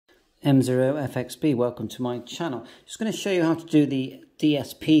M0FXB, welcome to my channel. Just going to show you how to do the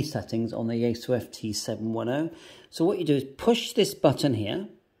DSP settings on the YAESU FT-710. So what you do is push this button here.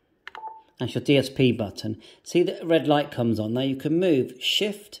 That's your DSP button. See the red light comes on. Now you can move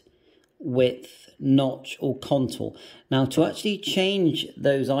shift, width, notch or contour. Now to actually change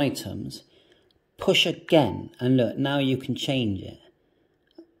those items, push again and look, now you can change it.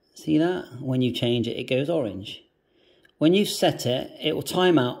 See that? When you change it, it goes orange. When you set it, it will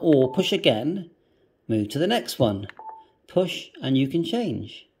time out, or push again, move to the next one. Push and you can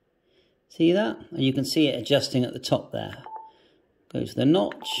change. See that? And you can see it adjusting at the top there. Go to the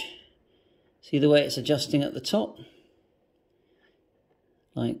notch. See the way it's adjusting at the top?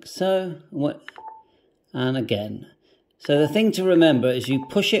 Like so. And again. So the thing to remember is you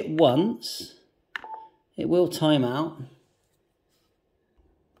push it once, it will time out.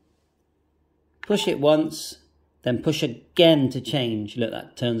 Push it once, then push again to change. Look,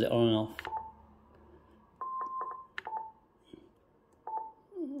 that turns it on and off.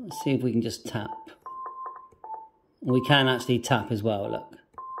 Let's see if we can just tap. We can actually tap as well, look.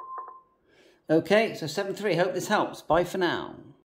 Okay, so 7.3, hope this helps. Bye for now.